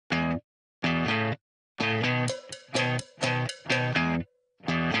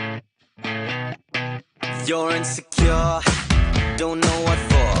You're insecure, don't know what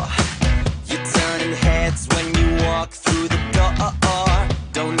for. You're turning heads when you walk through the door.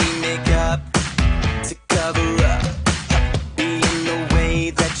 Don't need makeup to cover up. Being the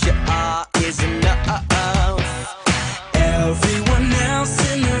way that you are is enough. Everyone else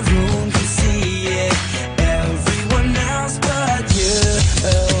in the room can see it. Everyone else but you.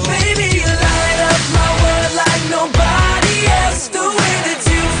 Baby, you light up my world like nobody else. The way that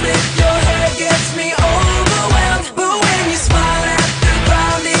you flip your hair gets me overwhelmed. But when you smile at the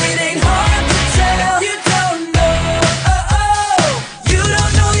ground, it ain't hard to tell. You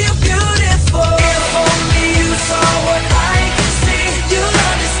don't know you're beautiful. If only you saw what I can see, you'll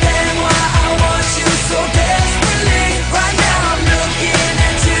understand why I want you so desperately. Right now I'm looking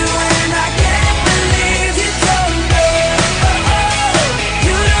at you and I can't believe you don't know.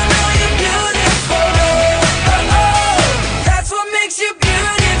 You don't know you're beautiful. That's what makes you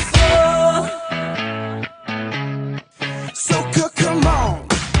beautiful. So come on,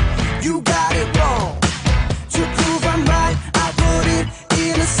 you got it wrong. To prove I'm right, I put it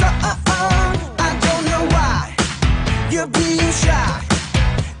in a song. I don't know why you're being shy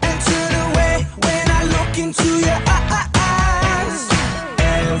and turn away when I look into your eyes.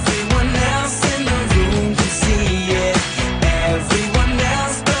 Everyone else in the room can see it. Everyone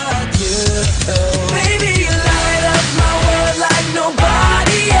else but you. Baby, you light up my world like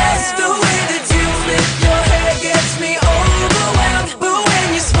nobody else. The way that you flip your hair gets me overwhelmed. But when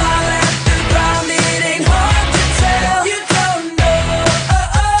you smile at the ground, it ain't hard to tell. You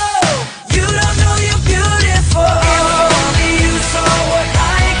don't know you're beautiful. If only you saw what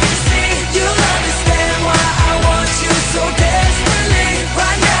I can see, you'll understand why I want you so desperately.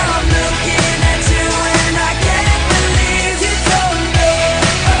 Right now I'm looking at you and I can't believe you don't know.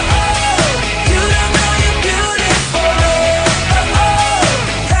 You don't know you're beautiful.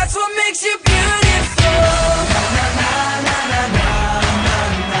 That's what makes you beautiful.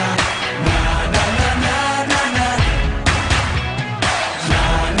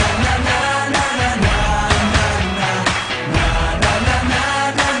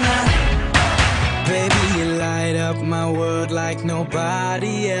 Baby, you light up my world like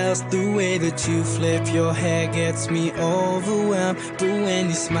nobody else. The way that you flip your hair gets me overwhelmed. But when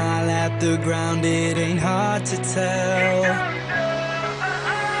you smile at the ground, it ain't hard to tell.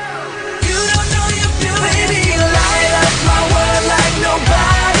 You don't know you're beautiful. Baby, you light up my world like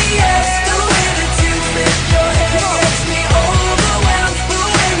nobody else. The way that you flip your hair gets me overwhelmed. But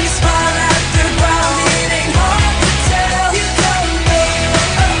when you smile at the ground, it ain't hard to tell. You don't know.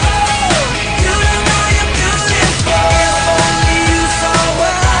 You don't know you're beautiful. If only you saw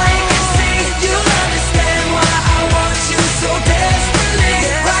what I can see, you'll understand why I want you so desperately.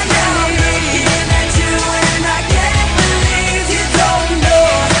 Right now I'm looking at you and I can't believe you don't know.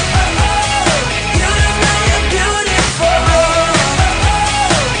 You don't know you're beautiful.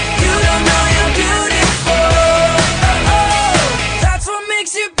 You don't know you're beautiful. That's what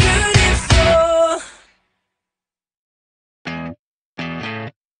makes you beautiful.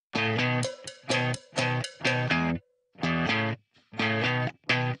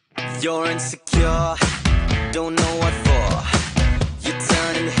 You're insecure, don't know what for. You're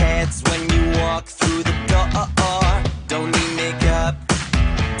turning heads when you walk through the door. Don't need makeup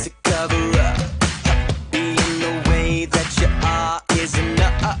to cover up. Being the way that you are is enough.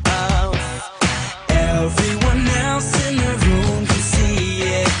 Everyone else in the room can see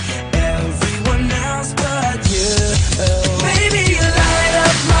it. Everyone else but you. Baby, you light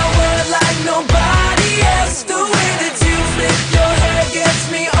up my world like nobody else. The way that you flip your hair gets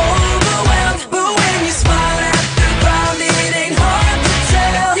me overwhelmed. But when you smile at the ground, it ain't hard to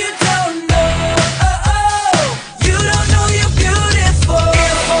tell. You don't know. You don't know you're beautiful.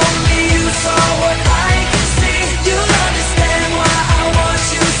 If only you saw what I can see, you'll understand why I want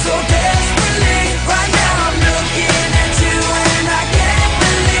you so desperately. Right now I'm looking at you and I can't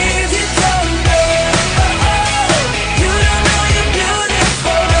believe you don't know. You don't know you're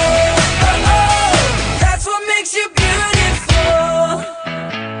beautiful. That's what makes you beautiful.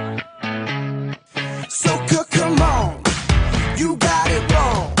 So come on, you got it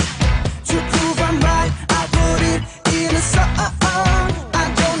wrong. To prove I'm right, I put it in a song. I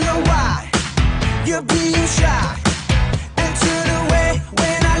don't know why you're being shy and turn away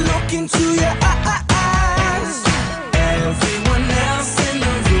when I look into your eyes. Everyone else in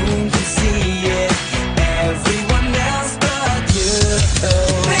the room can see it. Everyone else but you.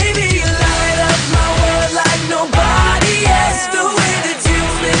 Baby, you light up my world like nobody else. The way that you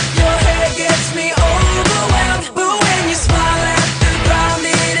flip your hair gets me overwhelmed. But when you smile at the ground,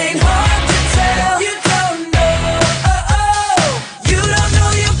 it ain't hard to tell. You don't know. You don't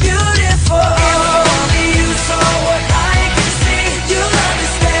know you're beautiful. If only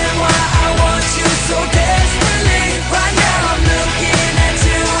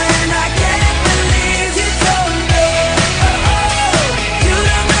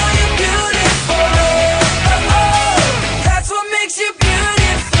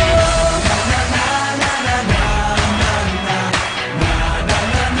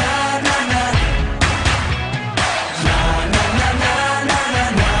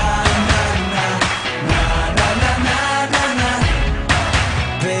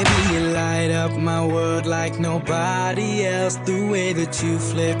that you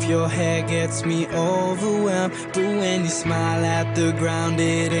flip your hair gets me overwhelmed. But when you smile at the ground,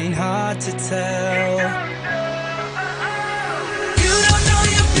 it ain't hard to tell. You don't know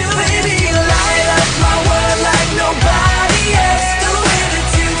you're beautiful. Baby, you light up my world like nobody else. The way that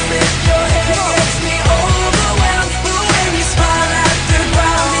you flip your hair gets me overwhelmed. But when you smile at the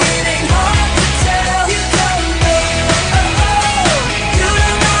ground, it ain't hard to tell. You don't know, you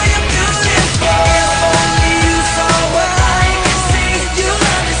don't know you're beautiful. If only you saw what I can see, you'll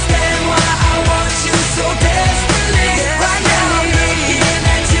understand why I want you so desperately. Right now I'm looking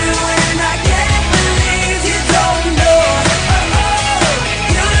at you and I can't believe you don't know.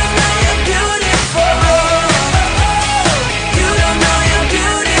 You don't know you're beautiful. You don't know you're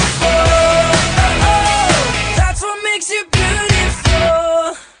beautiful. That's what makes you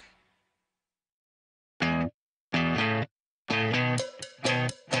beautiful.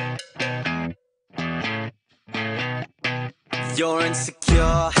 You're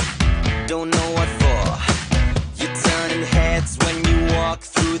insecure, don't know what for. You're turning heads when you walk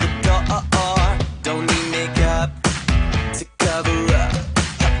through the door. Don't need makeup to cover up.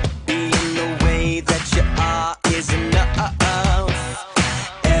 Being the way that you are is enough.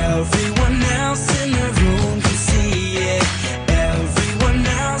 Everyone else in the room can see it. Everyone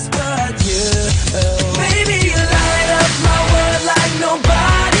else but you. Baby, you light up my world like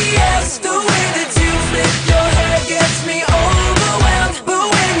nobody else. The way that you flip your hair gets me overwhelmed. But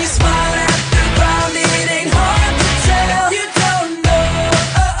when you smile at the ground, it ain't hard to tell. You don't know,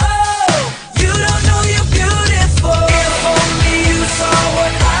 you don't know you're beautiful. If only you saw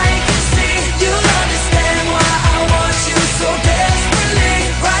what I can see, you'll understand why I want you so desperately.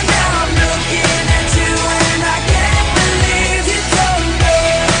 Right now I'm looking at you and I can't believe you don't know.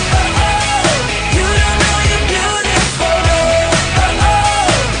 You don't know you're beautiful.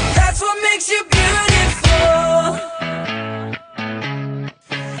 That's what makes you beautiful.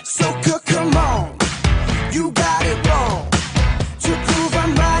 So come on, you got it wrong. To prove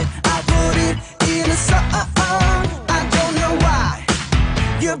I'm right, I put it in a song. I don't know why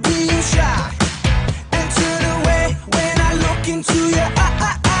you're being shy and turn away when I look into your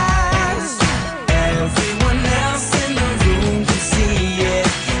eyes. Everyone else in the room can see it.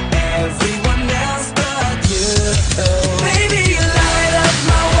 Everyone else but you. Baby, you light up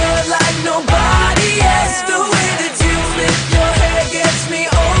my world like nobody else. The way that you flip your hair gets me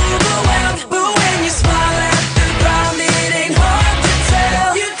overwhelmed. But when you smile at the ground, it ain't hard to tell.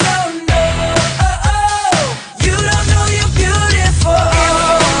 You don't know, you don't know you're beautiful. If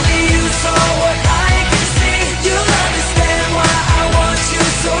only you saw what I can see, you'll understand why I want you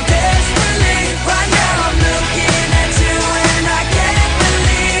so desperately. Right now I'm looking at you and I can't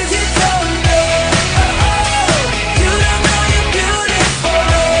believe you don't know. You don't know you're beautiful.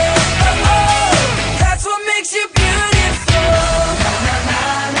 That's what makes you beautiful.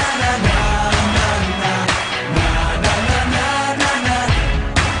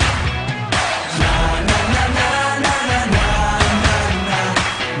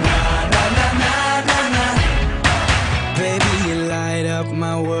 Baby, you light up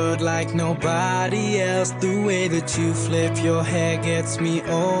my world like nobody else. The way that you flip your hair gets me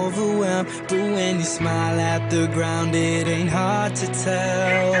overwhelmed. But when you smile at the ground, it ain't hard to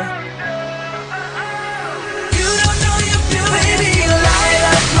tell. You don't know you're beautiful. Baby, you light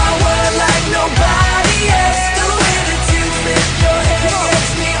up my world like nobody else. The way that you flip your hair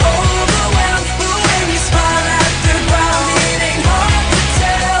gets me overwhelmed. But when you smile at the ground, it ain't hard to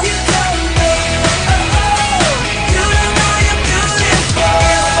tell. You don't know, you don't know you're beautiful.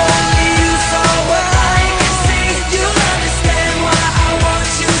 If only you saw what I can see, you'll understand why I want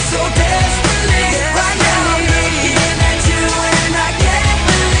you so desperately. Right now I'm looking at you and I can't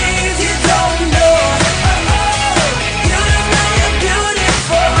believe you don't know. You don't know you're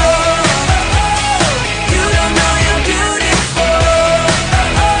beautiful. You don't know you're beautiful.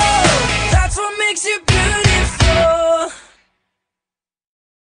 That's what makes you beautiful.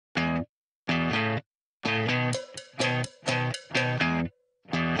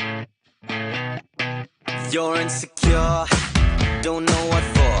 You're insecure, don't know what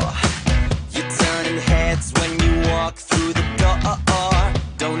for. You're turning heads when you walk through the door.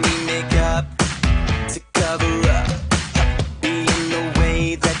 Don't need makeup to cover up. Being the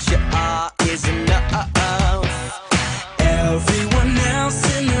way that you are is enough. Everyone else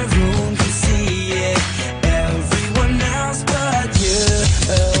in the room can see it. Everyone else but you.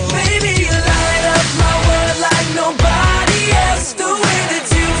 Baby, you light up my world like nobody else. The way that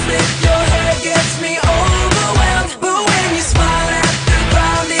you flip your hair gets me overwhelmed. But when you smile at the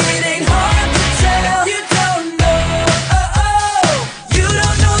ground, it ain't hard to tell. You don't know, you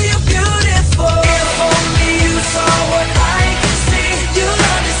don't know you're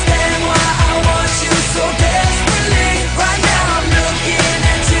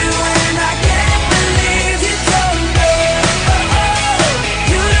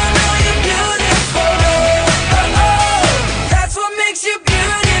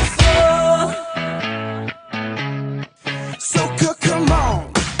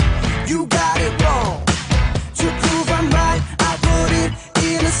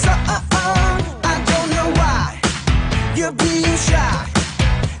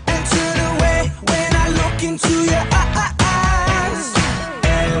into your eyes.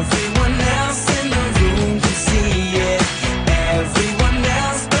 Everyone else in the room can see it. Everyone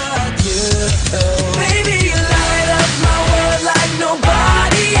else but you. Baby, you light up my world like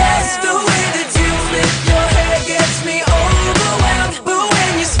nobody else. The way that you flip your hair gets me overwhelmed. But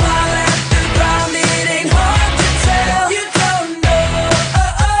when you smile at the ground, it ain't hard to tell. You don't know,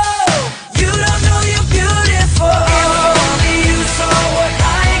 you don't know you're beautiful. If only you saw what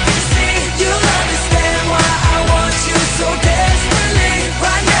I can see, you'll understand why I want you so desperately.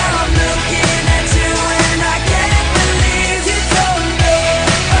 Right now I'm looking at you and I can't believe you don't know,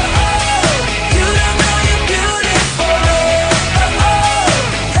 you don't know you're beautiful.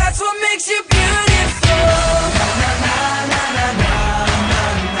 That's what makes you beautiful.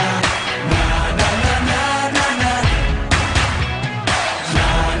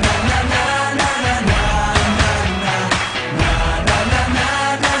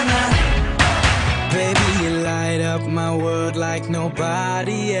 Baby, you light up my world like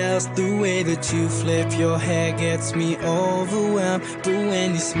nobody else. The way that you flip your hair gets me overwhelmed. But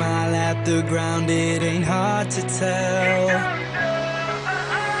when you smile at the ground, it ain't hard to tell.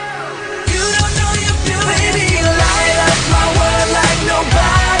 You don't know you're beautiful. Baby, you light up my world like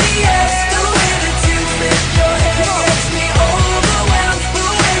nobody else. The way that you flip your hair gets me overwhelmed.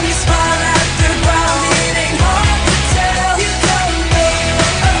 But when you smile at the ground, it ain't hard to tell. You don't know,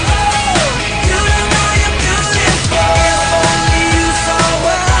 you don't know you're beautiful. If only you saw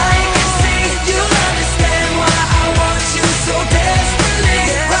what I can see, you'll understand why I want you so desperately.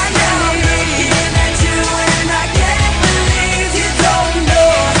 Right now I'm looking at you and I can't believe you don't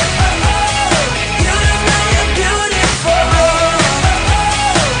know, you don't know you're beautiful.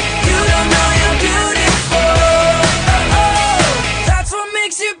 You don't know you're beautiful. That's what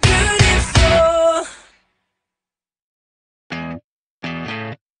makes you beautiful.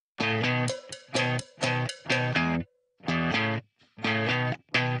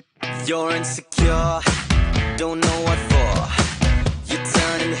 You're insecure, don't know what for. You're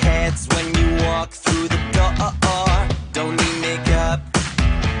turning heads when you walk through the door. Don't need makeup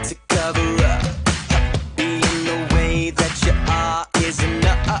to cover up. Being the way that you are is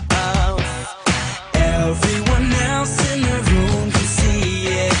enough. Everyone else in the room can see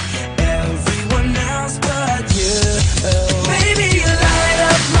it. Everyone else but you. Baby, you light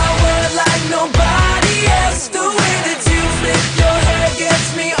up my world like nobody else. The way that you flip your hair gets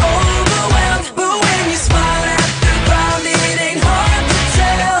me overwhelmed. But when you smile at the ground, it ain't hard to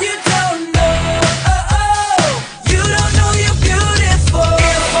tell. You don't know, you don't know you're beautiful.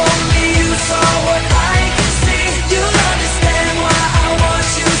 If only you saw what I can see, you'll understand why I want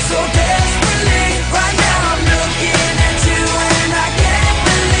you so desperately. Right now I'm looking at you and I can't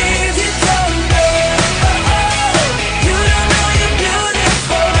believe you don't know, you don't know you're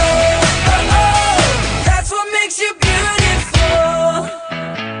beautiful. That's what makes you beautiful.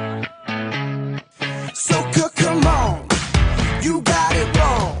 So come on, you got it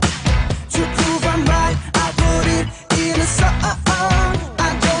wrong. To prove I'm right, I put it in a song. I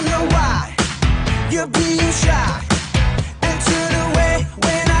don't know why you're being shy and turn away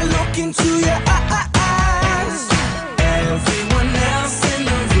when I look into your eyes. Everyone else in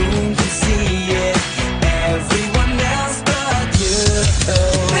the room can see it. Everyone else but you.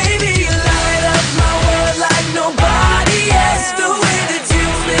 Baby, you light up my world like nobody else. The way that you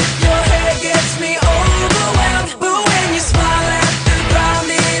flip your hair gets me overwhelmed. But when you smile at the ground,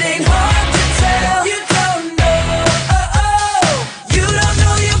 it ain't hard to tell. You don't know, you don't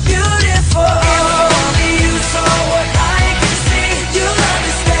know you're beautiful. If only you saw what I can see, you'll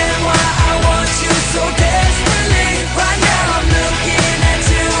understand why I want you so desperately. Right now I'm looking at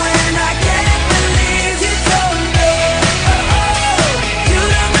you and I can't believe you don't know, you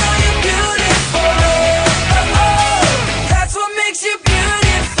don't know you're beautiful. That's what makes you beautiful.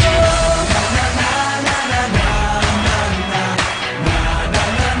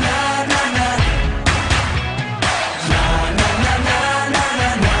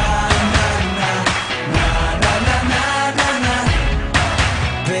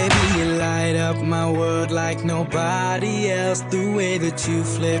 Baby, you light up my world like nobody else. The way that you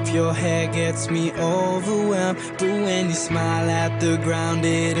flip your hair gets me overwhelmed. But when you smile at the ground,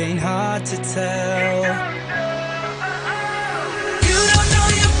 it ain't hard to tell. You don't know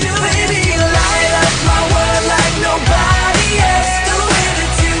you're beautiful. Baby, you light up my world like nobody else. The way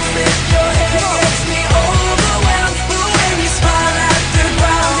that you flip your hair gets me overwhelmed. But when you smile at the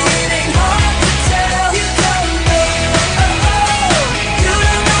ground, it ain't hard to tell. You don't know, you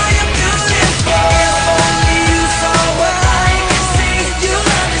don't know you're beautiful. If only you saw what I can see, you'll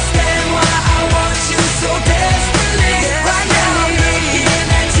understand why I want you so desperately. Right now I'm looking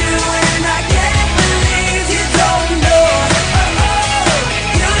at you and I can't believe you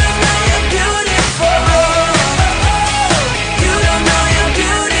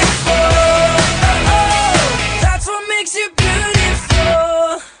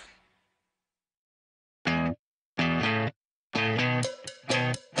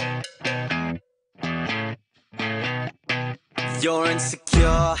You're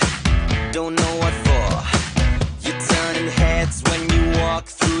insecure, don't know what for. You're turning heads when you walk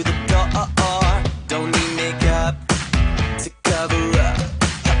through the door. Don't need makeup to cover up.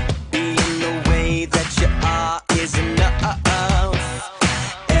 Being the way that you are is enough.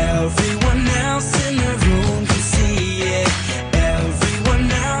 Everyone else in the room can see it.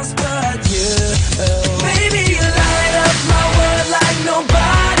 Everyone else but you. Baby, you light up my world like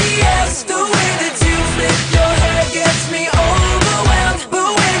nobody else. The way that you flip your hair gets me overwhelmed. But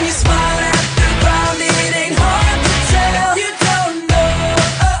when you smile at the ground, it ain't hard to tell. You don't know,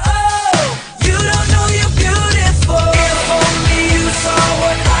 you don't know you're beautiful. If only you saw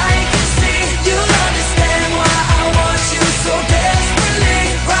what I can see, you'll understand why I want you so desperately.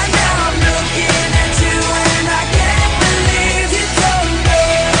 Right now I'm looking at you and I can't believe you don't know,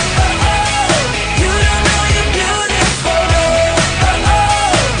 you don't know you're beautiful.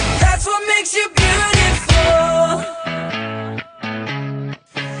 That's what makes you beautiful.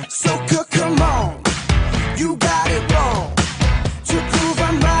 So come on, you got it wrong. To prove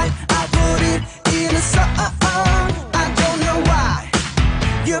I'm right, I put it in a song. I don't know why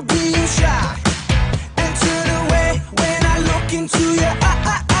you're being shy and turn away when I look into your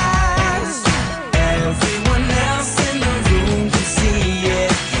eyes. Everyone else in the room can see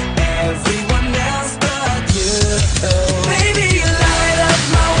it. Everyone else but you. Baby, you light up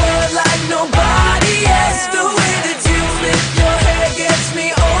my world like nobody else. The way that you flip your hair gets me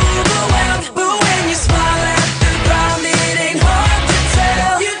overwhelmed. But when you smile at the ground, it ain't hard to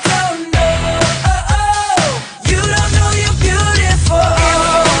tell. You don't know, you don't know you're beautiful.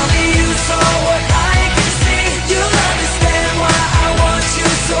 If only you saw what I can see, you'll understand why I want you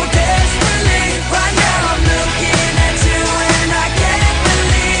so desperately. Right now I'm looking at you and I can't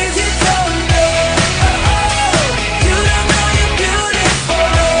believe you don't know, you don't know you're beautiful.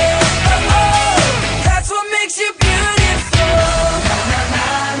 That's what makes you beautiful.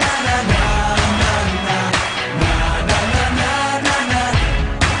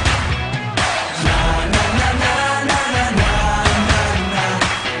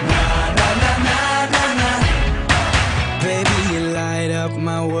 Baby, you light up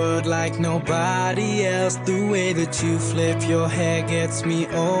my world like nobody else. The way that you flip your hair gets me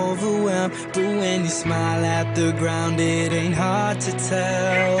overwhelmed. But when you smile at the ground, it ain't hard to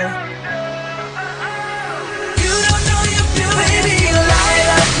tell. You don't know you're beautiful. Baby, you light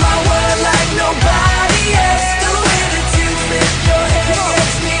up my world like nobody else. The way that you flip your hair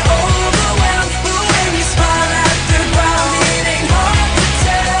gets me overwhelmed. But when you smile at the ground, it ain't hard to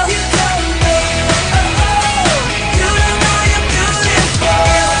tell. You don't know, you don't know you're beautiful.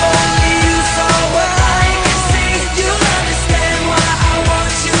 If only you saw what I can see, you'll understand why I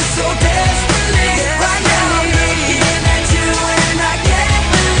want you so desperately. Right now I'm looking at you and I can't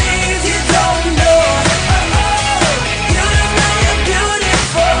believe you don't know, you don't know you're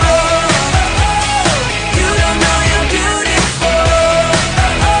beautiful. You don't know you're beautiful.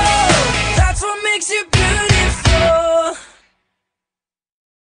 That's what makes you beautiful.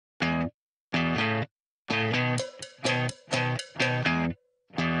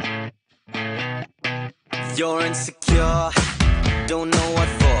 You're insecure, don't know what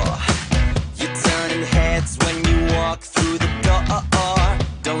for. You're turning heads when you walk through the door.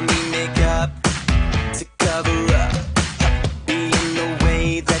 Don't need makeup to cover up. Being the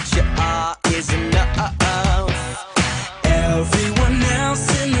way that you are is enough. Everyone else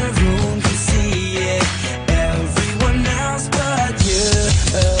in the room can see it. Everyone else but you.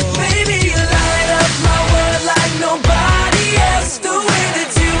 Baby, you light up my world like nobody else. The way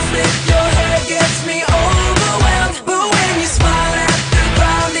that you flip your hair gets me overwhelmed. But when you smile at the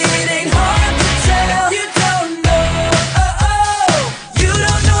ground, it ain't hard to tell. You don't know, you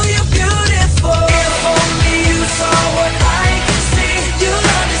don't know you're beautiful. If only you saw what I can see, you'll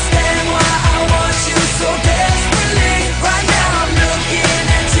understand why I want you so desperately. Right now I'm looking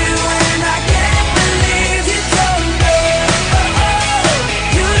at you and I can't believe you don't know,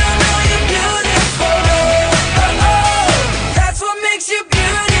 you don't know you're beautiful. That's what makes you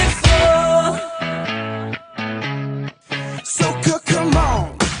beautiful. So come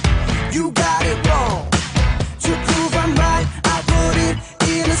on, you got it wrong. To prove I'm right, I put it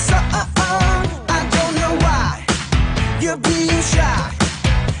in a song. I don't know why you're being shy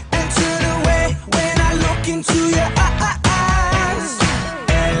and turn away when I look into your eyes.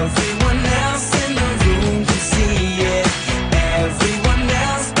 Everyone else in the room can see it. Everyone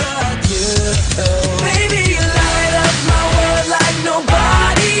else but you. Baby, you light up my world like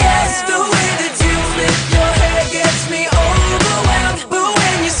nobody else. The way that you flip your hair gets me overwhelmed. But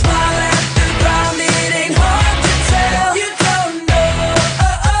when you smile at the ground, it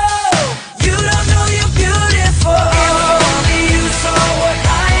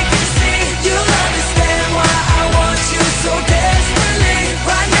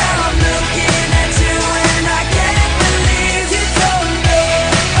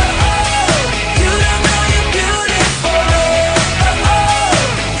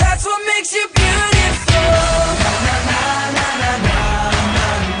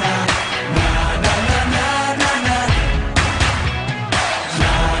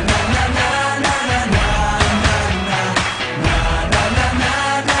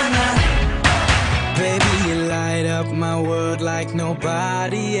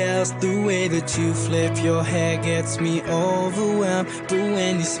nobody else. The way that you flip your hair gets me overwhelmed. But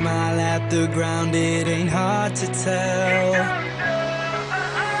when you smile at the ground, it ain't hard to tell.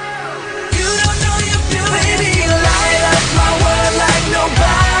 You don't know you're beautiful. Baby, you light up my world like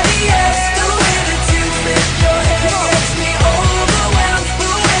nobody else. The way that you flip your hair gets me overwhelmed.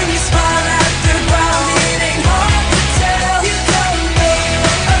 But when you smile at the ground, it ain't hard to tell. You don't know,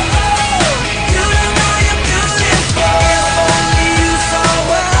 you don't know you're beautiful. If only you saw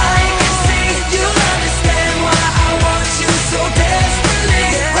what I can see, you'll understand why I want you so desperately.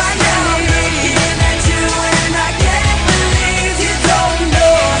 Right now I'm looking at you and I can't believe you don't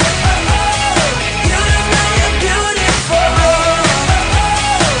know. You don't know you're beautiful.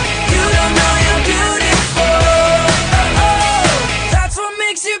 You don't know you're beautiful. That's what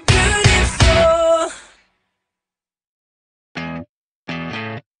makes you beautiful.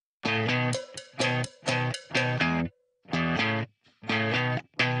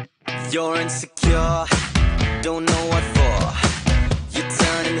 You're insecure, don't know what for. You're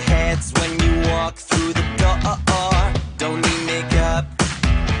turning heads when you walk through the door. Don't need makeup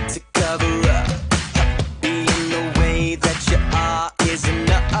to cover up. Being the way that you are is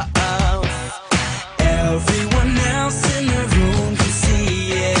enough. Everyone else in the room can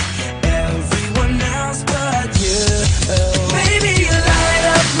see it. Everyone else but you. Baby, you light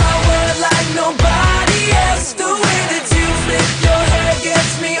up my world like nobody else. The way that you flip your hair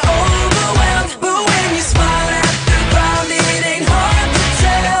gets me overwhelmed. But when you smile at the ground, it ain't hard to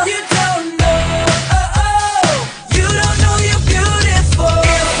tell. You don't know, you don't know you're beautiful.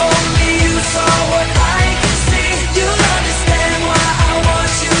 If only you saw what I can see, you'll understand why I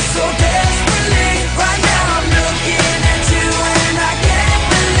want you so desperately. Right now I'm looking at you and I can't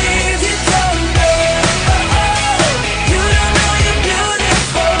believe you don't know. You don't know you're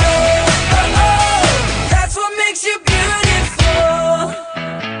beautiful. That's what makes you beautiful.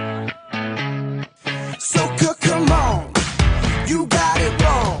 So come on, you got it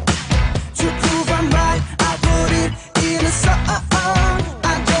wrong. To prove I'm right, I put it in a song.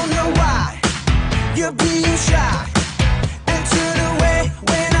 I don't know why you're being shy and turn away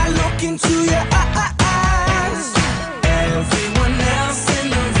when I look into your eyes. Everyone else in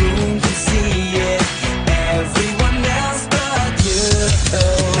the room can see it. Everyone else but you.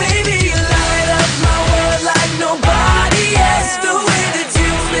 Baby, you light up my world like nobody else. The way that you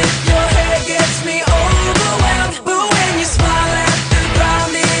flip your hair gets me overwhelmed. But when you smile at the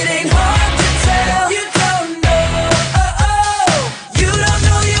ground, it ain't hard to tell. You don't know, you don't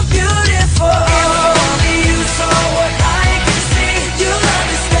know you're beautiful. If only you saw what I can see, you'll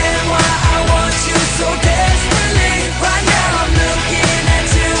understand why I want you so desperately. Right now I'm looking at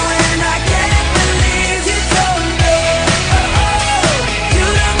you and I can't believe you don't know. You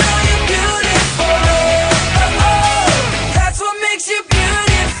don't know you're beautiful. That's what makes you beautiful.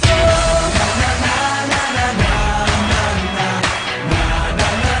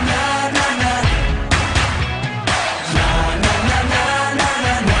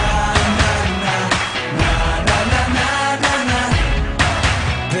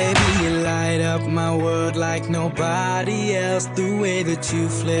 Baby, you light up my world like nobody else. The way that you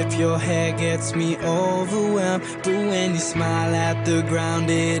flip your hair gets me overwhelmed. But when you smile at the ground,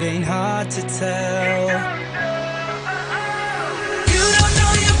 it ain't hard to tell. You don't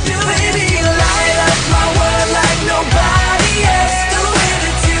know you're beautiful. Baby, you light up my world like nobody else. The way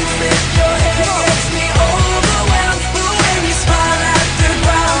that you flip your hair gets me overwhelmed. But when you smile at the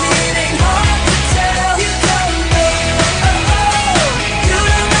ground, it ain't hard to tell. You don't know, you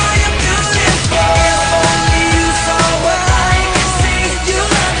don't know you're beautiful. If only you saw what I can see,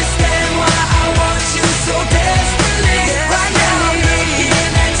 you'll understand why I want you so desperately. Right now I'm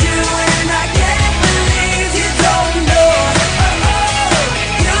looking at you and I can't believe you don't know.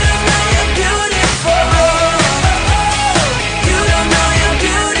 You don't know you're beautiful. You don't know you're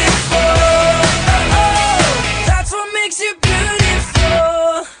beautiful. That's what makes you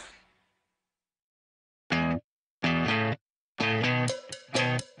beautiful.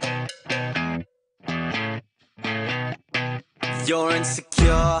 You're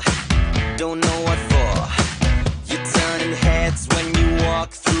insecure, don't know what for. You're turning heads when you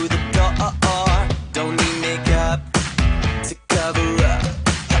walk through the door. Don't need makeup to cover up.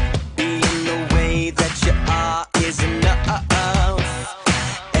 Being the way that you are is enough.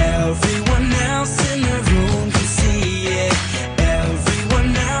 Everyone else in the room can see it.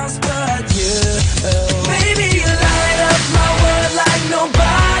 Everyone else but you. Baby, you light up my world like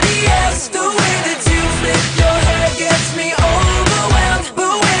nobody else. The way that you flip your hair gets me overwhelmed.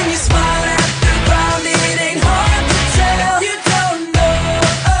 But when you smile at the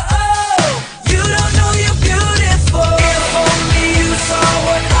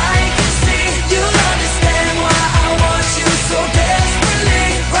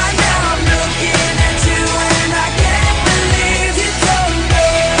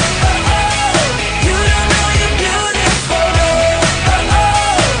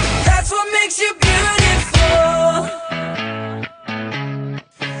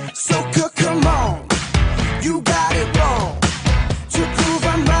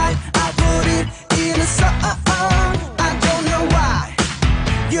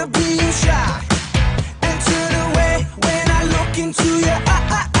You're being shy and turn away when I look into your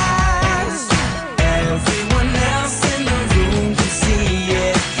eyes. Everyone else in the room can see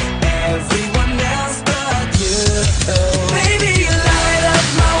it. Everyone else but you. Baby, you light up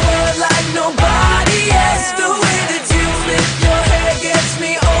my world like nobody else. The way that you flip your hair gets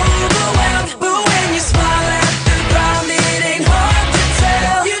me overwhelmed. But when you smile at the ground, it ain't hard to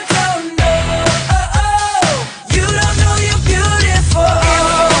tell. You don't know, you don't know you're beautiful. If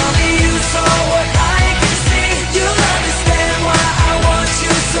only you saw what I can see, you'll understand why I want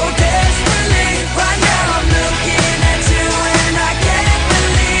you so desperately. Right now I'm looking at you and I can't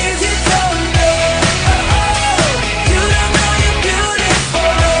believe you don't know, you don't know you're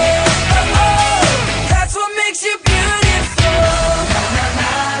beautiful. That's what makes you beautiful. Na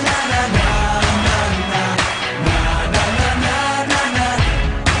na na na na na na na na na na na na.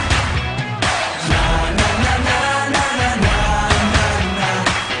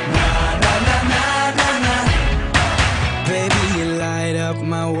 Baby, you light up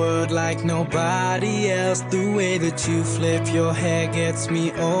my world like nobody else. The way that you flip your hair gets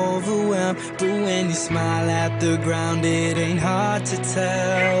me overwhelmed. But when you smile at the ground, it ain't hard to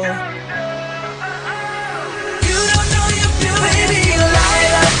tell. You don't know you're beautiful. Baby, you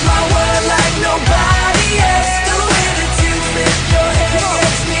light up my world like nobody else. The way that you flip your hair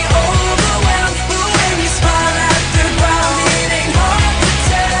gets me overwhelmed. But when you smile at the ground, it ain't hard to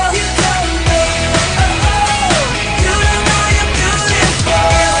tell. You don't know, you don't know you're beautiful.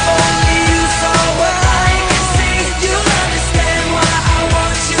 If only you saw what I can see, you'll understand why I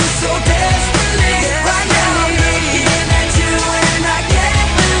want you so desperately. Right now I'm looking at you and I can't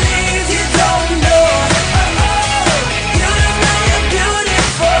believe you don't know, you don't know you're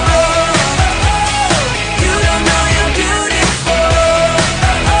beautiful. You don't know you're beautiful.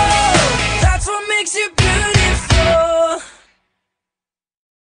 That's what makes you beautiful.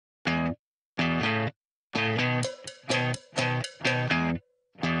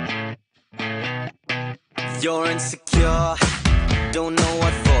 You're insecure, don't know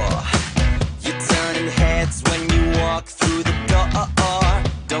what for. You're turning heads when you walk through the door.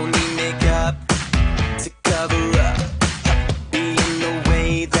 Don't need makeup to cover up. Being the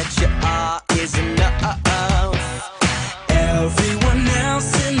way that you are is enough. Everyone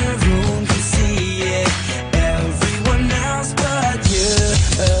else in the room can see it. Everyone else but you.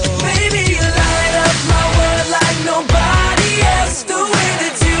 Baby, you light up my world like nobody else. The way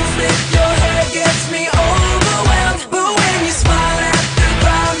that you flip your hair gets me overwhelmed. But when you smile at the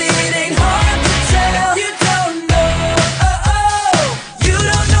ground, it ain't hard to tell. You don't know, you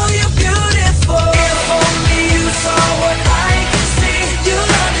don't know you're beautiful. If only you saw what I can see,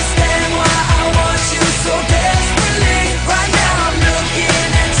 you'll understand why I want you so desperately. Right now I'm looking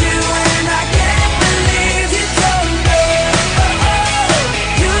at you and I can't believe you don't know,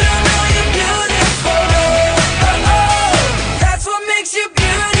 you don't know you're beautiful. That's what makes you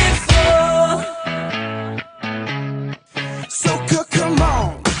beautiful. So come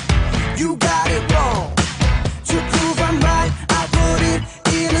on, you got it wrong. To prove I'm right, I put it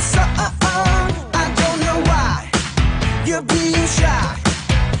in a song. I don't know why you're being shy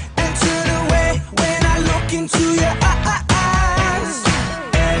and turn away when I look into your eyes.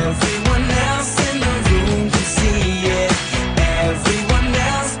 Everyone else in the room can see it. Everyone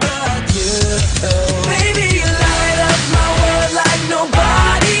else but you. Baby, you light up my world like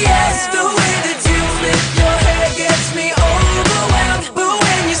nobody else. The way that you flip your hair gets me overwhelmed. But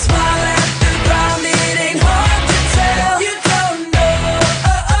when you smile at the ground, it ain't hard to tell. You don't know,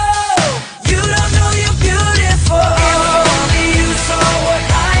 you don't know you're beautiful. If only you saw what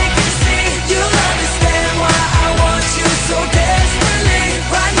I can see, you'll understand why I want you so desperately.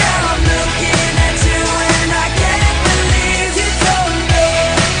 Right now I'm looking at you and I can't believe you don't know,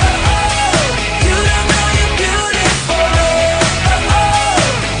 you don't know you're beautiful.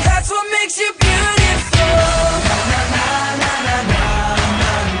 That's what makes you beautiful. Na na na na na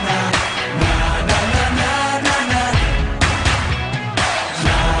na na na na na na na.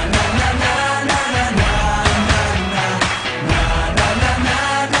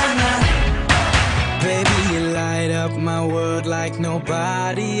 Baby, you light up my world like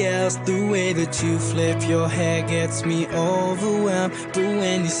nobody else. The way that you flip your hair gets me overwhelmed. But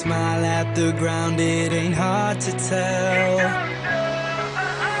when you smile at the ground, it ain't hard to tell.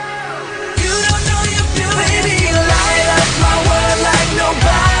 You don't know you're beautiful. Baby, you light up my world like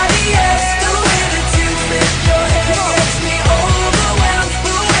nobody else. The way that you flip your hair gets me overwhelmed.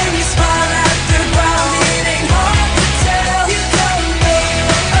 But when you smile at the ground, it ain't hard to tell. You don't know,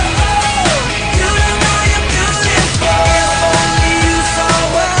 you don't know you're beautiful. If only you saw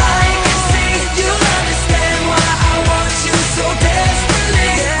what I can see, you'll understand why I want you so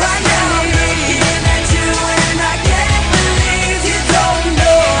desperately.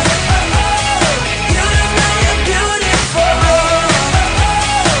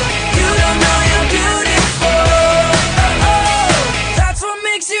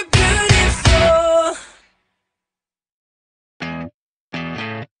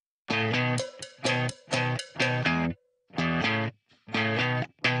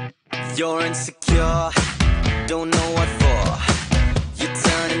 You're insecure, don't know what for. You're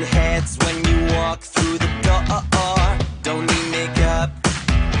turning heads when you walk through the door. Don't need makeup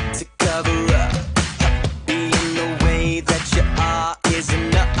to cover up. Being the way that you are is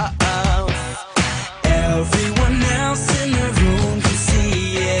enough. Everyone else in the room can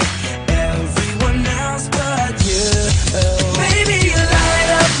see it. Everyone else but you. Baby, you light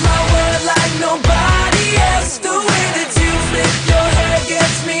up my world like nobody else. The way that you flip your hair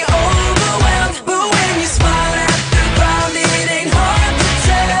gets me overwhelmed. But when you smile at the ground, it ain't hard to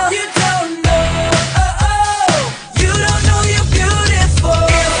tell. You don't know, you don't know you're beautiful.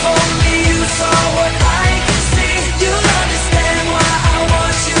 If only you saw what I can see, you'll understand why I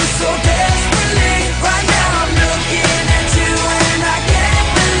want you so desperately. Right now I'm looking at you and I can't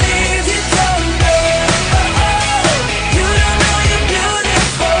believe you don't know, you don't know you're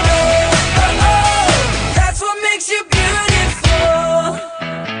beautiful. That's what makes you beautiful.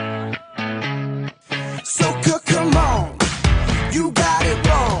 So come on, you got it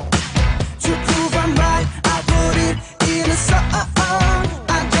wrong. To prove I'm right, I put it in a song.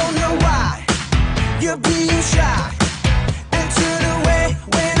 I don't know why you're being shy and turn away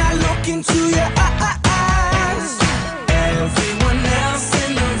when I look into your eyes. Everyone else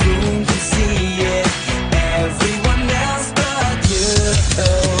in the room can see it. Everyone else but you.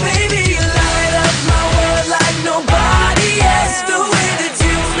 Baby, you light up my world like nobody else. The way that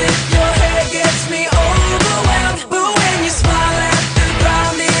you flip your hair gets me overwhelmed. But when you smile at the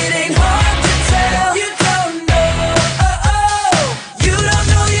ground, it ain't hard to tell. You don't know, you don't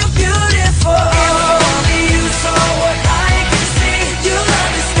know you're beautiful. If only you saw what I can see, you'll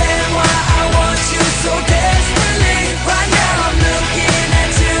understand why I want you so desperately. Right now I'm looking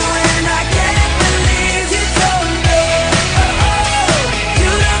at you and I can't believe you don't know,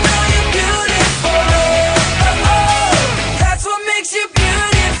 you don't know you're beautiful. That's what makes you beautiful.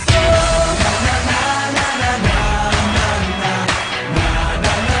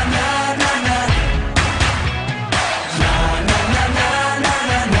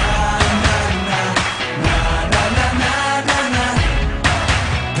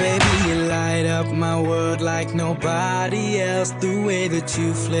 Baby, you light up my world like nobody else. The way that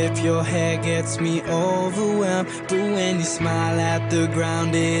you flip your hair gets me overwhelmed. But when you smile at the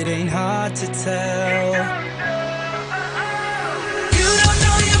ground, it ain't hard to tell. You don't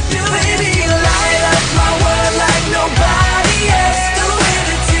know you're beautiful. Baby, you light up my world like nobody else. The way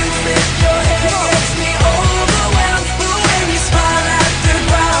that you flip your hair gets me overwhelmed. But when you smile at the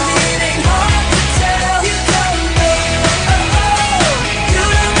ground, it ain't hard to tell. You don't know, you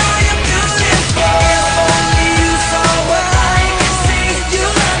don't know you're beautiful. If only you saw what I can see,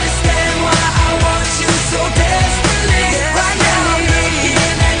 you'll understand why I want you so desperately. Right now I'm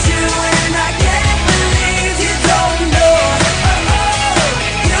looking at you and I can't believe you don't know,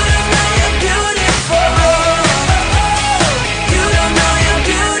 you don't know you're beautiful. You don't know you're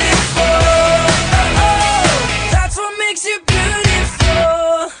beautiful. That's what makes you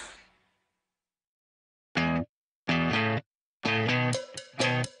beautiful.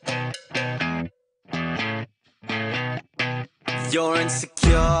 You're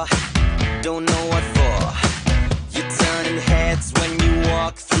insecure, don't know what for. You're turning heads when you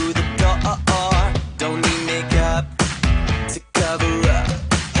walk through the door. Don't need makeup to cover up.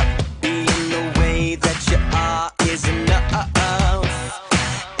 Being the way that you are is enough.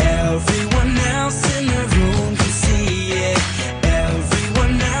 Everyone else in the room can see it.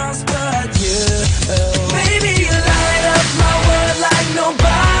 Everyone else but you. Baby, you light up my world like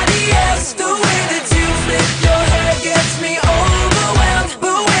nobody else. The way that you flip your hair gets me overwhelmed.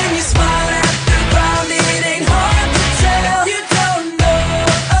 But when you smile at the ground, it ain't hard to tell. You don't know,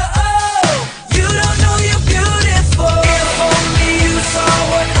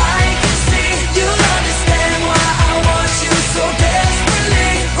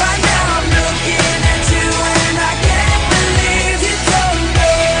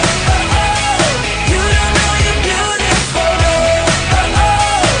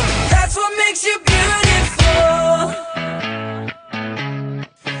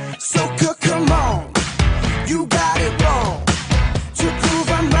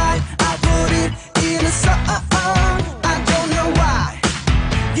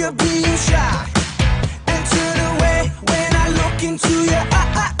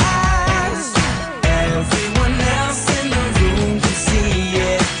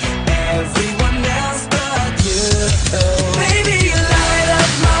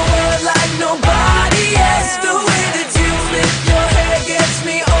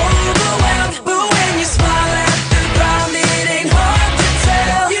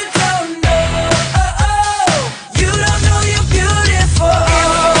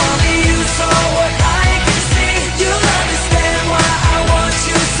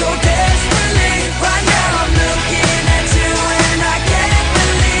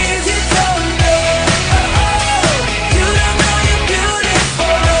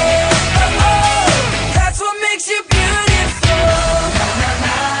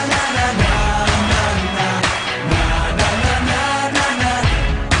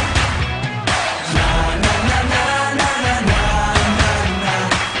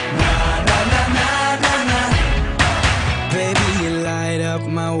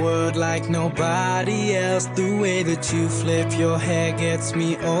 my world like nobody else. The way that you flip your hair gets me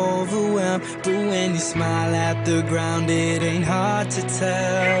overwhelmed. But when you smile at the ground, it ain't hard to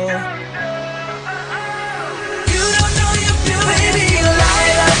tell. You don't know you're beautiful. Baby, you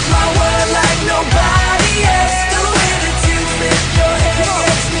light up my world like nobody else. The way that you flip your hair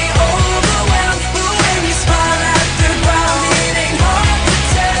gets me overwhelmed. But when you smile at the ground, it ain't hard to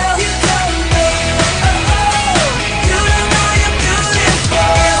tell. You don't know, you don't know you're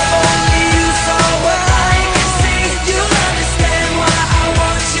beautiful. If only you saw what I can see, you'll understand why I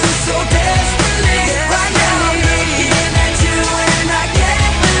want you so desperately. Right now I'm looking at you and I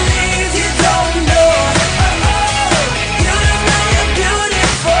can't believe you don't know. You don't know you're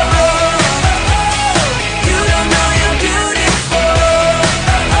beautiful. You don't know you're beautiful.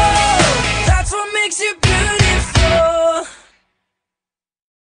 That's what makes you beautiful.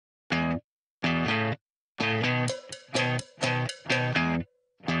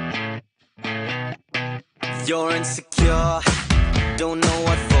 You're insecure, don't know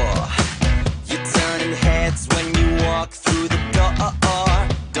what for. You're turning heads when you walk through the door.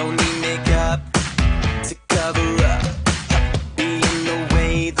 Don't need makeup to cover up. Being the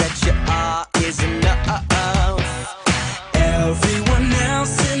way that you are is enough. Everyone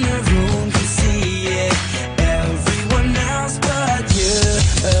else in the room can see it. Everyone else but you.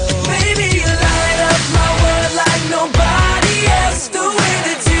 Baby, you light up my world like nobody else. The way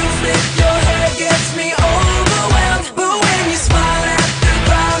that you flip your hair gets me overwhelmed. But when you smile at the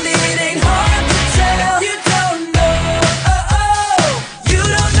ground, it ain't hard to tell. You don't know, you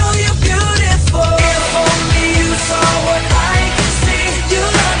don't know you're beautiful. If only you saw what I can see,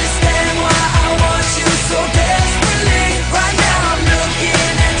 you'll understand why I want you so desperately. Right now I'm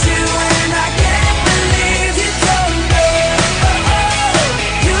looking at you and I can't believe you don't know.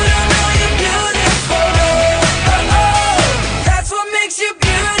 You don't know you're beautiful. That's what makes you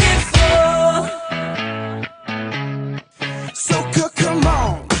beautiful. So come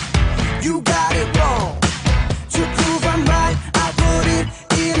on, you got it wrong. To prove I'm right, I put it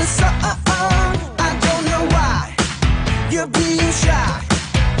in a song. I don't know why you're being shy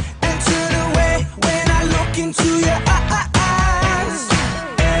and turn away when I look into your eyes.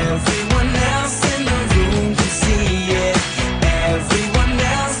 Everyone else in the room can see it. Everyone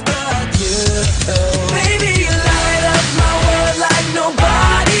else but you. Baby, you light up my world like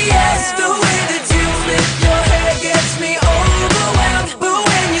nobody else. The way that you flip your hair gets me overwhelmed. But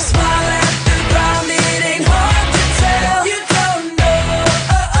when you smile at the ground, it ain't hard to tell. You don't know,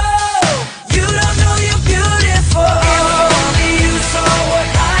 you don't know you're beautiful. If only you saw what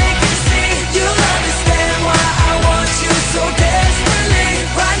I can see, you'll understand why I want you so desperately.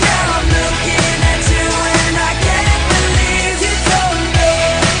 Right now I'm looking at you and I can't believe you don't know.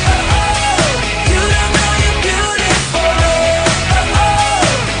 You don't know you're beautiful.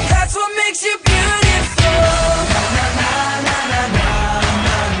 That's what makes you beautiful.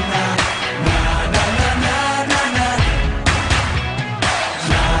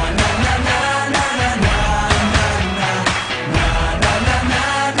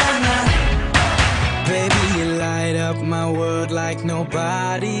 Baby, you light up my world like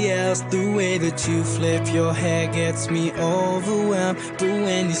nobody else. The way that you flip your hair gets me overwhelmed. But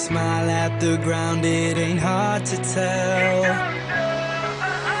when you smile at the ground, it ain't hard to tell.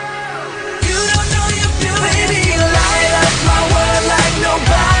 You don't know you're beautiful. Baby, you light up my world like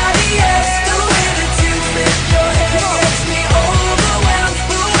nobody else. The way that you flip your hair gets me overwhelmed.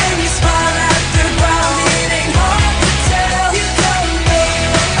 But when you smile at the ground, it ain't hard to tell. You don't know,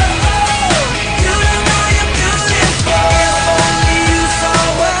 you don't know you're beautiful. If only you saw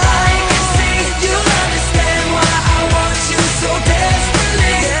what I can see, you'll understand why I want you so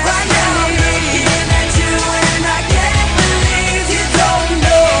desperately. Right now I'm looking at you and I can't believe you don't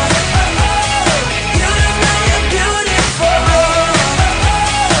know. You don't know you're beautiful.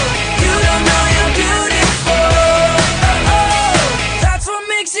 You don't know you're beautiful. That's what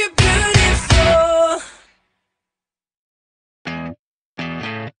makes you beautiful.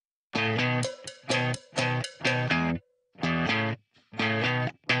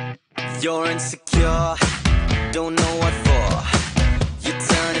 You're insecure, don't know what for. You're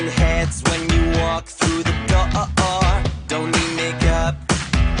turning heads when you walk through the door. Don't need makeup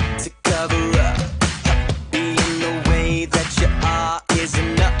to cover up. Being the way that you are is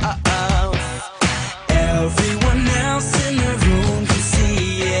enough. Everyone else in the room can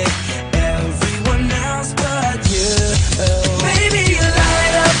see it. Everyone else but you. Baby, you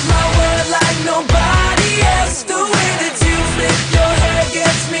light up my world like nobody else. The way that you flip your hair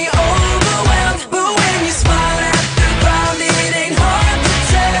gets me overwhelmed. But when you smile at the ground, it ain't hard to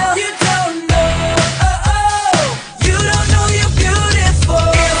tell. You don't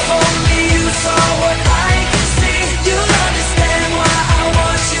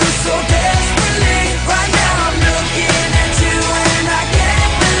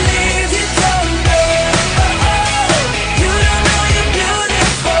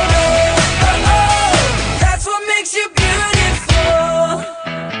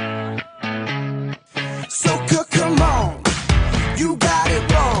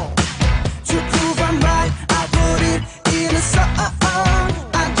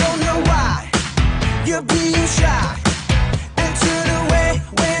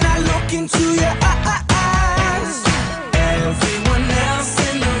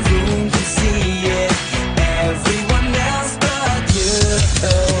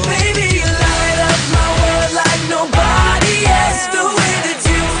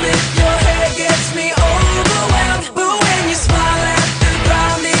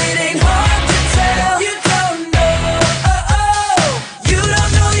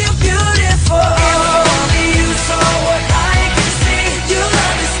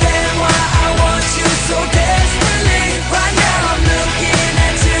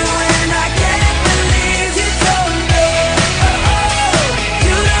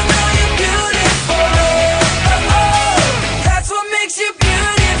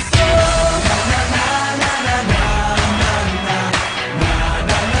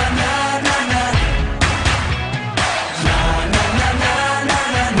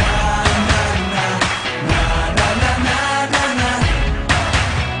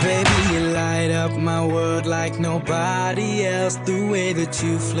that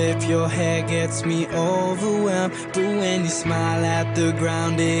you flip your hair gets me overwhelmed. But when you smile at the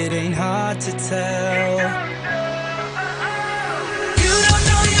ground, it ain't hard to tell. You don't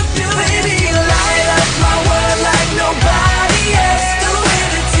know you're beautiful. Baby, you light up my world like nobody else. The way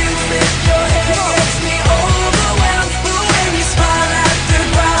that you flip your hair gets me overwhelmed. But when you smile at the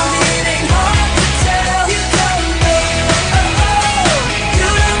ground, it ain't hard to tell. You don't know, you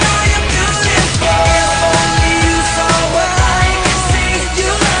don't know you're beautiful. If only you saw what I can see,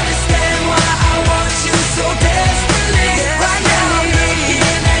 you'll understand why I want you so desperately. Right now I'm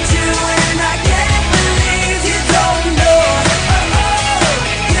looking at you and I can't believe you don't know.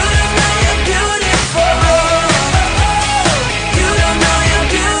 You don't know you're beautiful. You don't know you're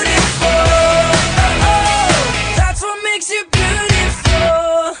beautiful. That's what makes you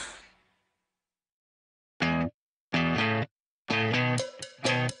beautiful.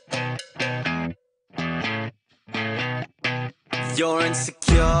 You're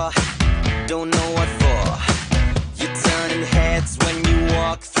insecure, don't know what for. You're turning heads when you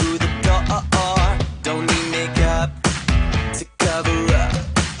walk through the door. Don't need makeup to cover up.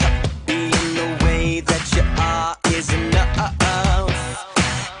 Being the way that you are is enough.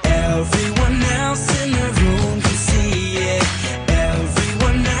 Everyone else in the room can see it.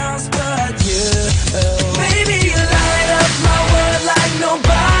 Everyone else but you. Baby, you light up my world like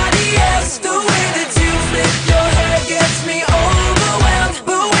nobody else. The way that you flip your hair gets me overwhelmed.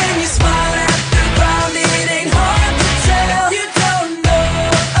 But when you smile at the ground, it ain't hard to tell. You don't know,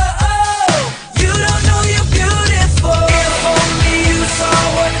 you don't know you're beautiful. If only you saw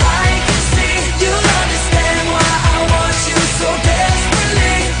what I can see, you'll understand why I want you so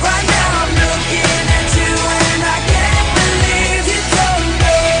desperately. Right now I'm looking at you and I can't believe you don't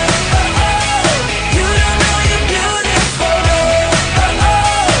know. You don't know you're beautiful.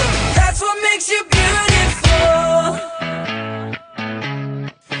 That's what makes you beautiful.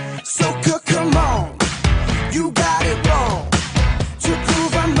 So come on, you got it wrong. To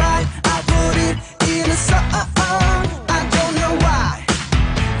prove I'm right, I put it in a song. I don't know why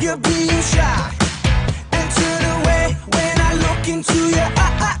you're being shy and turn away when I look into your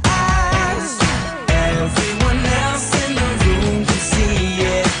eyes. Everyone else in the room can see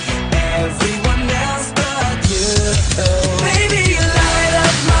it. Everyone else but you. Baby, you light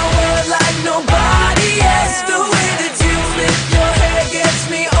up my world like nobody else. The way that you flip your hair gets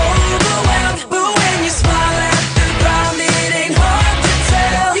me overwhelmed. But when you smile at the ground, it ain't hard to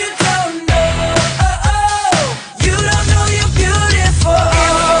tell. You don't know, you don't know you're beautiful.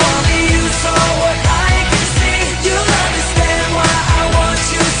 If only you saw what I can see, you'll understand why I want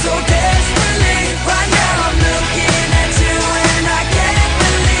you so desperately. Right now I'm looking at you and I can't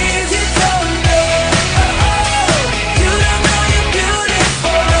believe you don't know. You don't know you're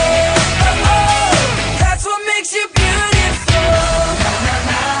beautiful. That's what makes you beautiful.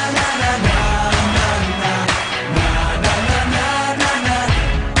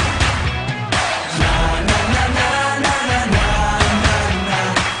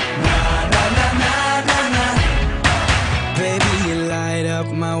 Baby, you light up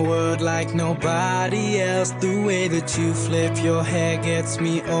my world like nobody else. The way that you flip your hair gets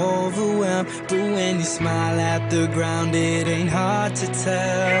me overwhelmed. But when you smile at the ground, it ain't hard to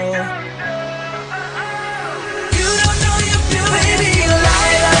tell. You don't know you're beautiful. Baby, you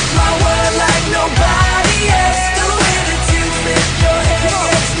light up my world like nobody else. The way that you flip your hair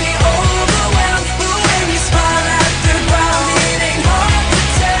gets me overwhelmed. But when you smile at the ground, it ain't hard to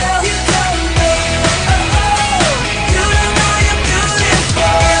tell. You don't know, you don't know you're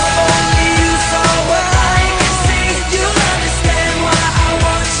beautiful. If only you saw what I can see, you'll understand why I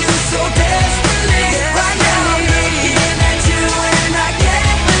want you so desperately. Right now I'm looking at you and I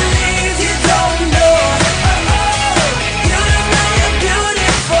can't believe you don't know. You don't know you're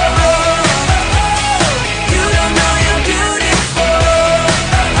beautiful. You don't know you're beautiful.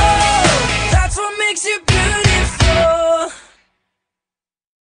 That's what makes you beautiful.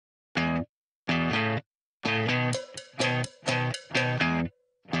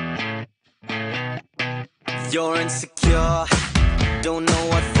 You're insecure, don't know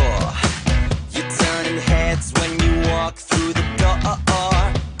what for. You're turning heads when you walk through the door.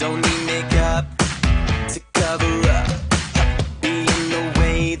 Don't need makeup to cover up. Being the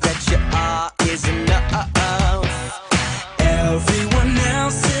way that you are is enough. Everyone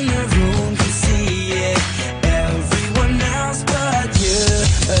else in the room can see it. Everyone else but you.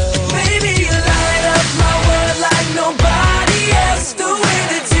 Baby, you light up my world like nobody else. The way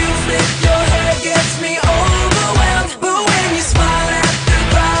that you flip your hair gets me overwhelmed. But when you smile at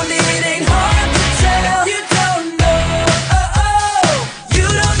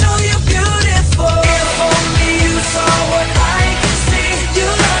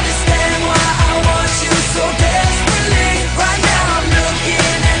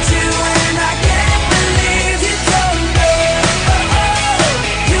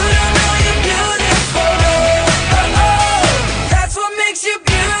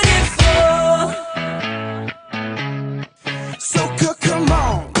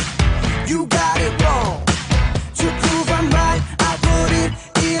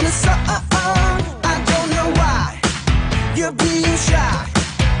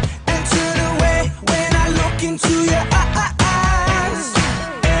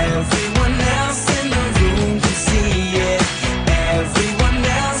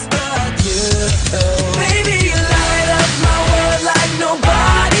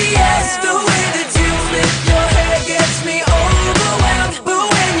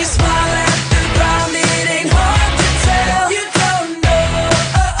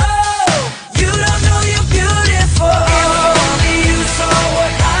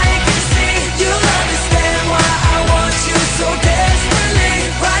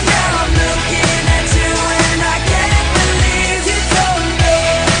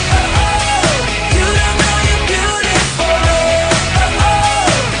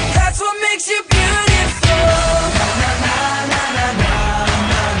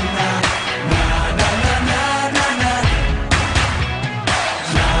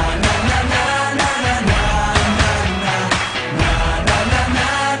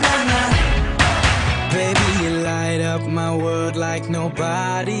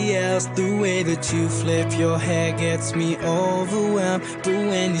nobody else. The way that you flip your hair gets me overwhelmed. But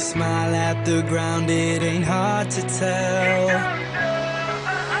when you smile at the ground, it ain't hard to tell.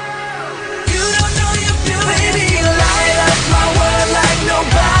 You don't know you're beautiful. Baby, you light up my world like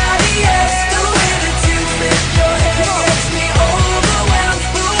nobody else. The way that you flip your hair gets me overwhelmed.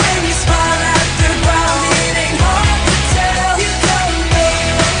 But when you smile at the ground, it ain't hard to tell. You don't know,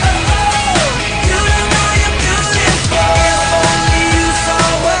 you don't know you're beautiful. If only you saw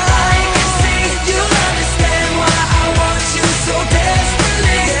what I can see, you'll understand why I want you so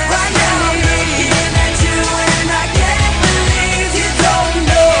desperately. Right now I'm looking at you and I can't believe you don't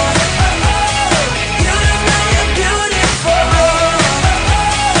know. You don't know you're beautiful.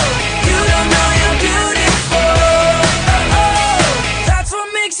 You don't know you're beautiful. That's what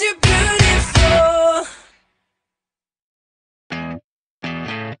makes you beautiful.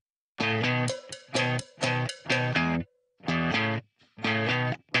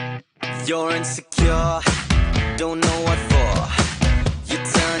 You're insecure, don't know what for. You're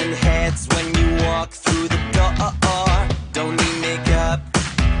turning heads when you walk through the door. Don't need makeup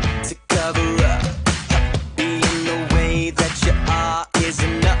to cover up. Being the way that you are is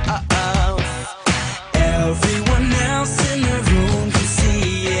enough. Everyone else in the room can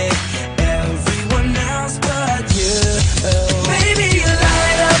see it. Everyone else but you. Baby, you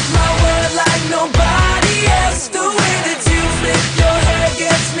light up my world like nobody else. The way that you flip your hair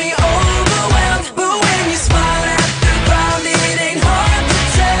gets me overwhelmed. But when you smile at the ground, it ain't hard to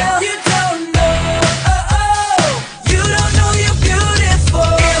tell. You don't know, you don't know you're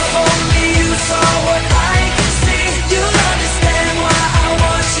beautiful. If only you saw what I can see, you'll understand why I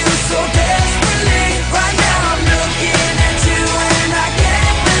want you so desperately. Right now I'm looking at you and I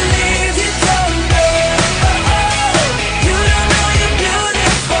can't believe you don't know. You don't know you're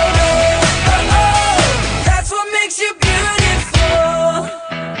beautiful. That's what makes you beautiful.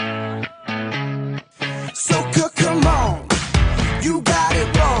 So come on, you got it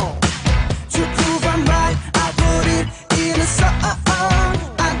wrong. To prove I'm right, I put it in a song.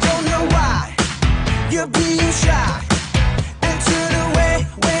 I don't know why you're being shy and turn away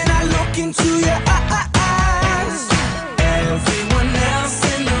when I look into your eyes. Everyone else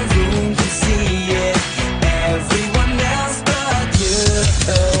in the room can see it. Everyone else but you.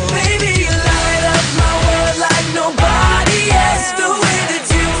 Baby, you light up my world like nobody else. The way that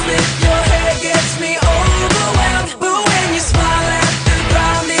you flip your hair gets me overwhelmed. But when you smile at the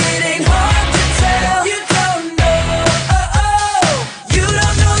ground, it ain't hard to tell. You don't know, you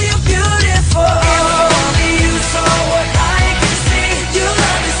don't know you're beautiful. If only you saw what I can see, you'll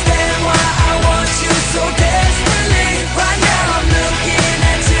understand why I want you so desperately. Right now I'm looking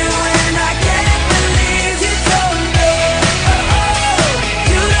at you and I can't believe you don't know.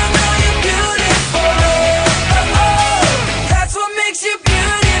 You don't know you're beautiful. That's what makes you beautiful.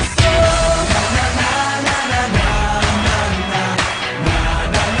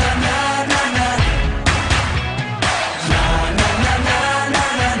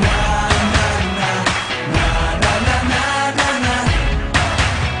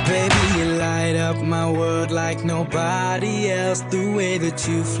 Baby, you light up my world like nobody else. The way that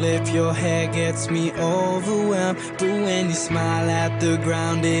you flip your hair gets me overwhelmed. But when you smile at the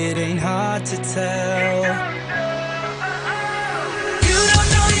ground, it ain't hard to tell. You don't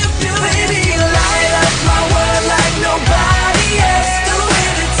know you're beautiful. Baby, you light up my world like nobody else. The way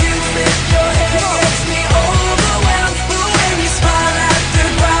that you flip your hair gets me overwhelmed. But when you smile at the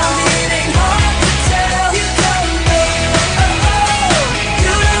ground, it ain't hard to tell. You don't know,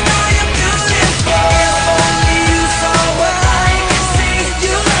 you don't know you're beautiful. If only you saw what I can see,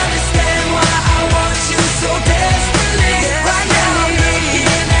 you'll understand why I want you so desperately. Right now I'm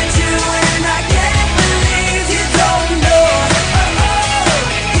looking at you and I can't believe you don't know.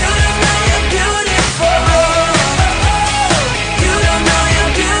 You don't know you're beautiful. You don't know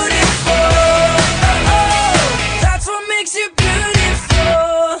you're beautiful. That's what makes you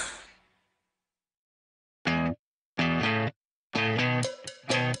beautiful.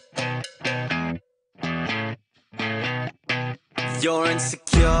 You're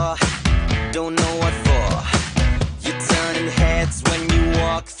insecure, don't know what for. You're turning heads when you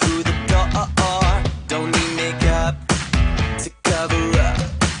walk through the door. Don't need makeup to cover up.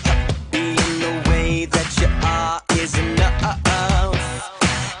 Being the way that you are is enough.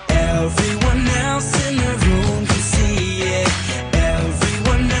 Everyone else in the room can see it.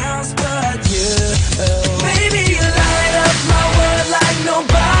 Everyone else but you. Baby, you light up my world like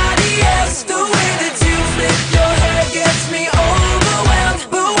nobody else. The way that you flip your hair gets me overwhelmed.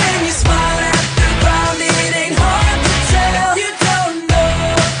 But when you smile at the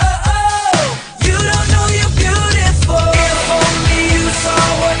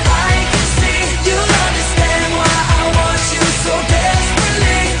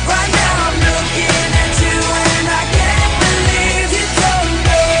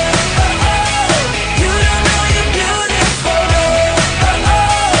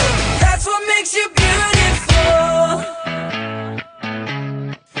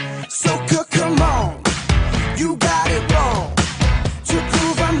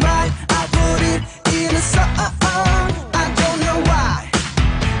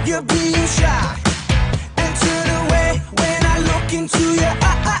You're being shy and turn away when I look into your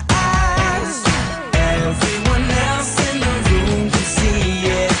eyes. Everyone else in the room can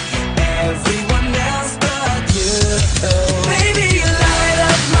see it. Everyone else but you. Baby, you light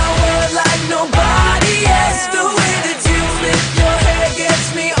up my world like nobody else. The way that you flip your hair gets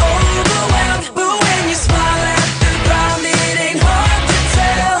me overwhelmed. But when you smile at the ground, it ain't hard to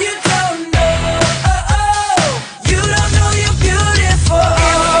tell. You don't know, you don't know you're beautiful.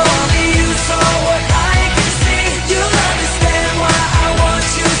 If only you saw what I can see, you'll understand why I want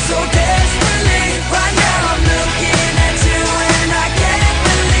you so desperately. Right now I'm looking at you and I can't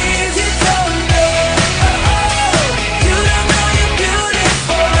believe you don't know, you don't know you're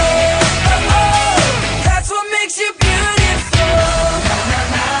beautiful. That's what makes you beautiful.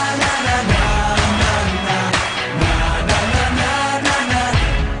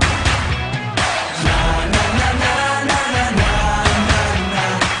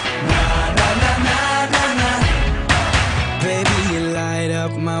 Baby, you light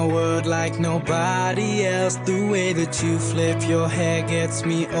up my world like nobody else. The way that you flip your hair gets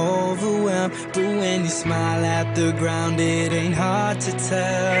me overwhelmed. But when you smile at the ground, it ain't hard to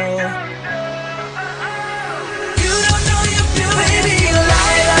tell. You don't know you're beautiful. Baby, you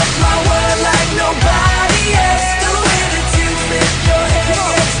light up my world like nobody else. The way that you flip your hair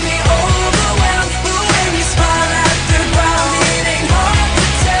gets me overwhelmed. But when you smile at the ground, it ain't hard to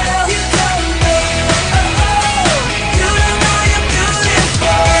tell. You don't know, you don't know you're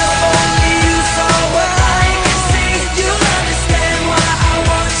beautiful. If only you saw what I can see, you'll understand why I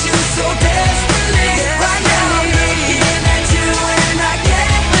want you so desperately. Right now I'm looking at you and I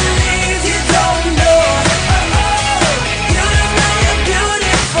can't believe you don't know, you don't know you're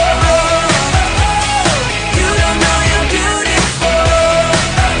beautiful. You don't know you're beautiful.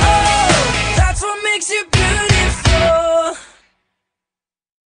 That's what makes you beautiful.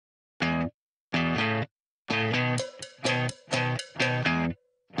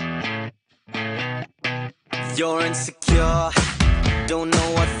 You're insecure, don't know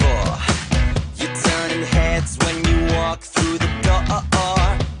what for. You're turning heads when you walk through the door.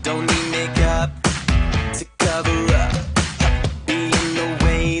 Don't need makeup to cover up. Being the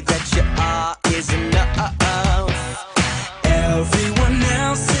way that you are is enough. Everyone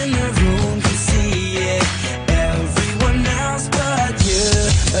else in the room can see it. Everyone else but you.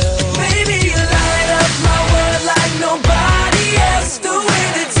 Baby, you light up my world like nobody else. The way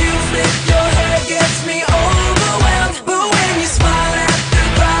that you flip your hair gets me overwhelmed. But when you smile at the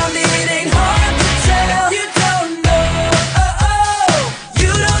ground, it ain't hard to tell. You don't know,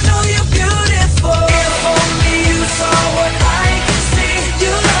 you don't know you're beautiful. If only you saw what I can see,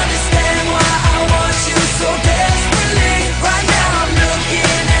 you'll understand why I want you so desperately. Right now I'm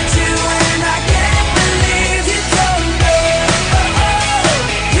looking at you and I can't believe you don't know,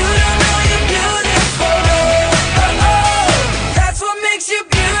 you don't know you're beautiful. That's what makes you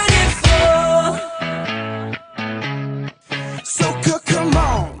beautiful. So come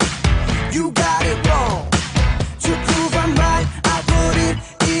on, you got it wrong. To prove I'm right, I put it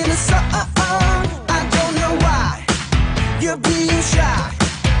in a song. I don't know why you're being shy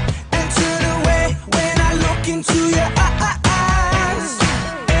and turn away when I look into your eyes.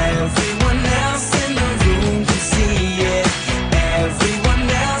 Everyone else in the room can see it. Everyone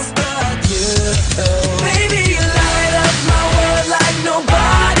else but you. Baby, you light up my world like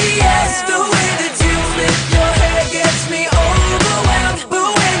nobody else. The way that you flip your hair gets me overwhelmed. But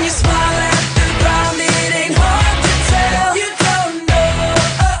when you smile at the ground, it ain't hard to tell. You don't know,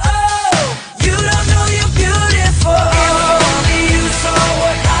 you don't know you're beautiful. If only you saw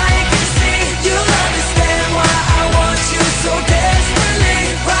what I can see, you'll understand why I want you so desperately.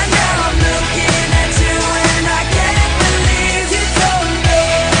 Right now I'm looking at you and I can't believe you don't know,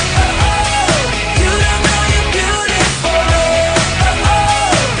 you don't know you're beautiful.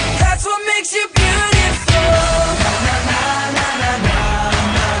 That's what makes you beautiful.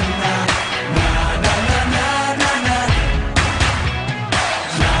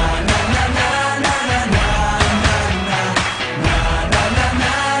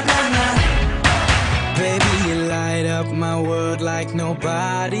 Baby, you light up my world like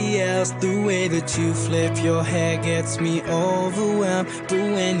nobody else. The way that you flip your hair gets me overwhelmed. But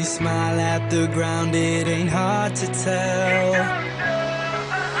when you smile at the ground, it ain't hard to tell.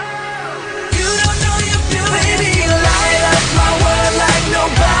 You don't know you're beautiful. Baby, you light up my world like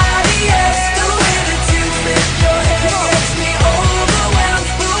nobody else.